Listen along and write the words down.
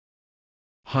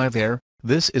Hi there,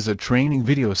 this is a training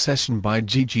video session by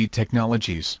JiJi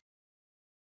Technologies.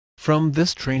 From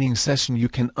this training session you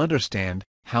can understand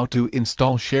how to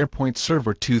install Sharepoint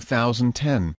Server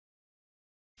 2010.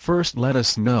 First let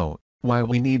us know why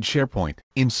we need Sharepoint.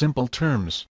 In simple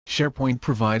terms, Sharepoint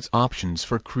provides options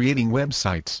for creating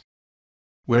websites,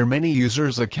 where many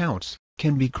users' accounts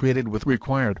can be created with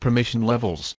required permission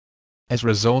levels. As a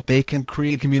result, they can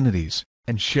create communities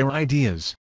and share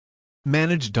ideas,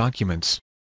 manage documents,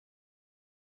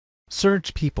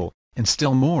 search people, and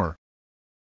still more.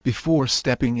 Before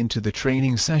stepping into the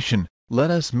training session, let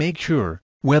us make sure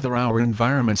whether our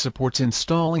environment supports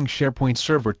installing Sharepoint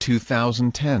Server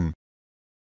 2010.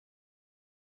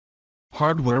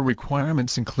 Hardware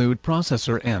requirements include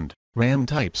processor and RAM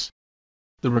types.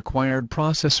 The required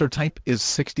processor type is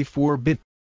 64-bit.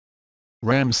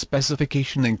 RAM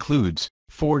specification includes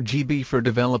 4 GB for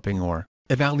developing or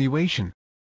evaluation,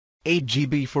 8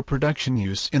 GB for production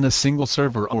use in a single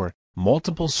server or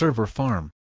multiple server farm.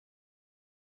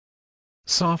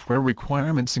 Software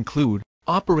requirements include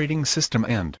operating system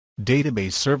and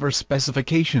database server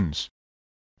specifications.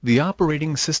 The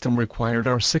operating system required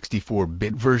are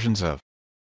 64-bit versions of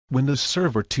Windows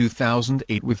Server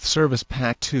 2008 with Service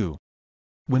Pack 2,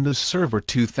 Windows Server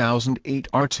 2008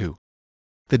 R2.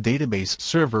 The database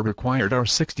server required are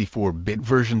 64-bit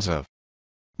versions of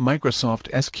Microsoft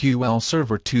SQL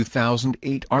Server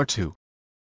 2008 R2,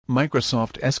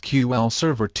 Microsoft SQL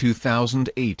Server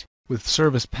 2008, with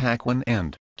Service Pack 1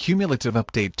 and Cumulative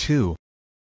Update 2.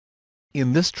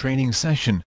 In this training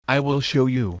session, I will show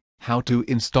you how to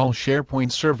install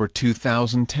Sharepoint Server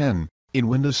 2010 in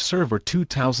Windows Server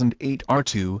 2008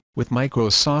 R2 with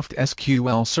Microsoft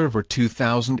SQL Server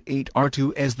 2008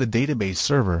 R2 as the database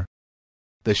server.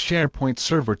 The Sharepoint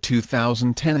Server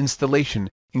 2010 installation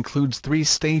includes 3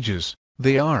 stages.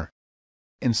 They are: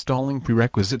 installing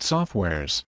prerequisite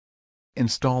softwares,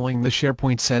 installing the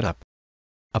Sharepoint setup,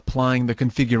 applying the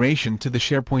configuration to the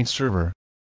Sharepoint server.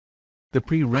 The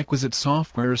prerequisite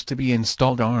softwares to be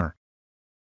installed are: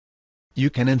 you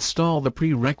can install the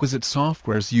prerequisite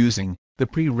softwares using the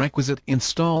prerequisite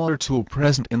installer tool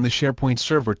present in the Sharepoint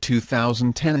Server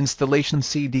 2010 installation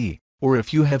CD, or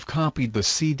if you have copied the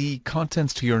CD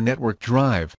contents to your network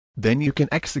drive, then you can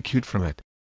execute from it.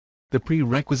 The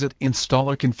prerequisite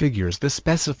installer configures the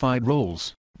specified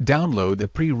roles, download the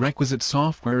prerequisite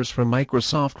softwares from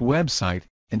Microsoft website,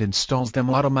 and installs them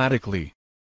automatically.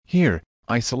 Here,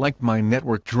 I select my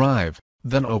network drive,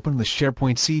 then open the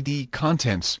Sharepoint CD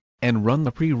contents, and run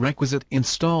the prerequisite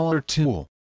installer tool.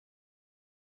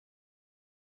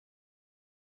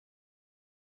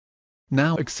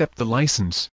 Now accept the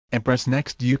license, and press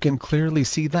Next. You can clearly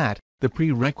see that the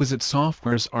prerequisite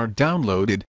softwares are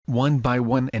downloaded one by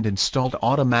one and installed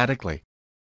automatically.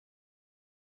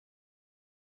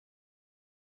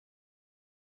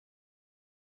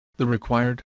 The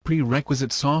required prerequisite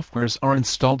softwares are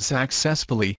installed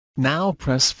successfully. Now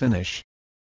press Finish.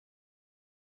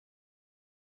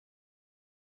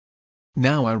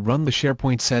 Now I run the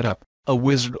Sharepoint setup. A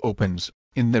wizard opens,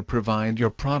 in that provide your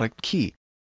product key.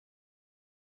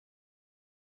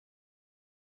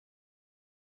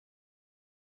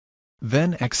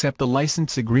 Then accept the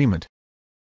license agreement.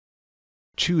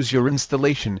 Choose your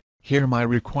installation. Here my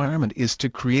requirement is to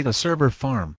create a server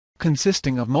farm,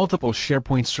 consisting of multiple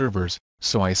Sharepoint servers,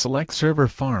 so I select Server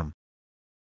Farm.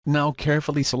 Now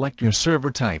carefully select your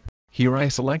server type. Here I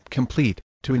select Complete,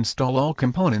 to install all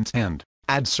components and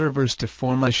add servers to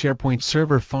form a Sharepoint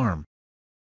server farm.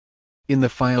 In the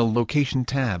File Location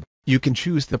tab, you can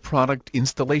choose the product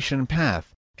installation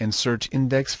path, and search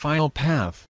index file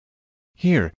path.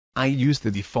 Here, I use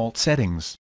the default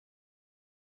settings.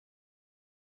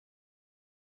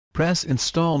 Press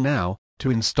Install now, to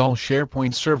install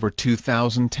Sharepoint Server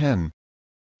 2010.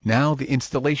 Now the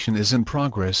installation is in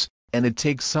progress, and it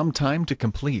takes some time to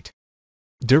complete.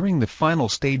 During the final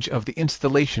stage of the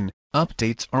installation,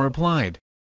 updates are applied.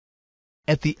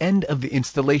 At the end of the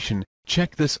installation,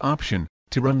 check this option,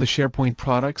 to run the Sharepoint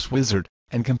Products Wizard,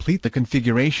 and complete the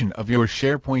configuration of your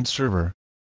Sharepoint server.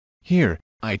 Here,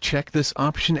 I check this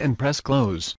option and press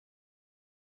Close.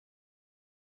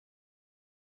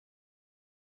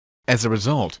 As a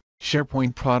result,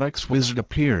 Sharepoint Products Wizard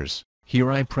appears.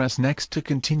 Here I press Next to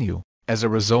continue. As a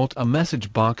result, a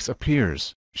message box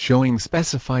appears, showing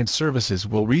specified services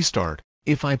will restart.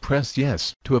 If I press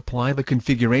Yes to apply the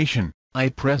configuration, I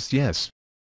press Yes.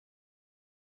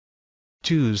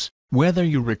 Choose whether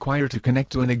you require to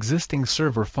connect to an existing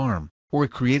server farm, or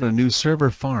create a new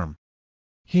server farm.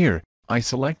 Here, I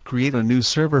select Create a new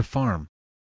server farm.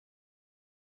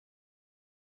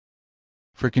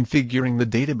 For configuring the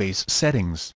database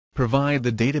settings, provide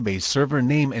the database server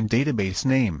name and database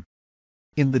name.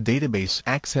 In the database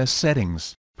access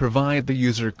settings, provide the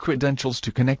user credentials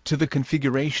to connect to the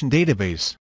configuration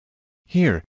database.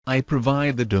 Here, I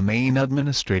provide the domain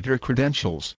administrator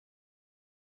credentials.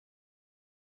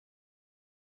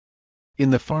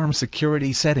 In the farm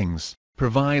security settings,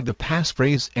 provide the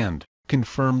passphrase and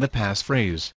confirm the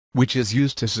passphrase, which is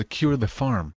used to secure the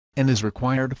farm, and is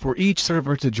required for each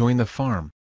server to join the farm.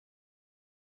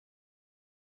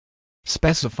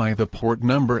 Specify the port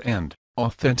number and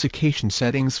authentication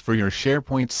settings for your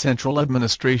SharePoint Central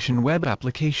Administration web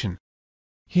application.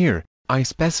 Here, I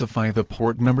specify the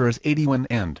port number as 81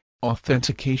 and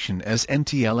authentication as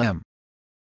NTLM.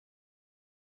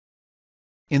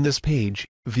 In this page,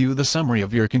 view the summary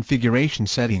of your configuration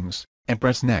settings, and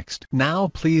press Next. Now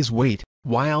please wait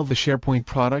while the SharePoint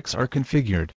products are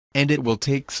configured, and it will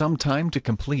take some time to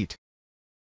complete.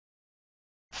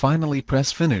 Finally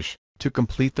press Finish to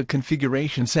complete the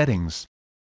configuration settings.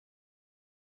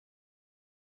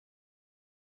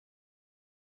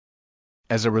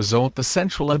 As a result, the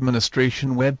Central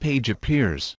Administration web page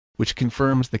appears, which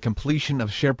confirms the completion of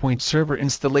SharePoint Server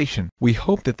installation. We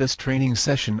hope that this training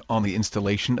session on the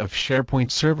installation of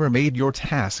SharePoint Server made your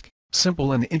task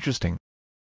simple and interesting.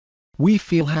 We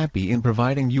feel happy in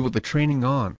providing you with the training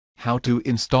on how to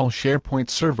install SharePoint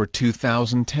Server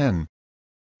 2010.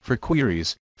 For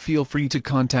queries, feel free to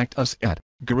contact us at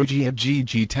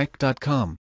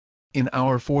guruji@jijitech.com. In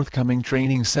our forthcoming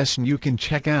training session you can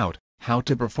check out how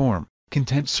to perform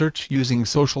content search using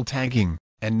social tagging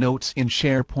and notes in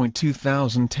SharePoint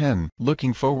 2010.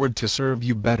 Looking forward to serve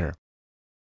you better.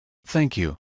 Thank you.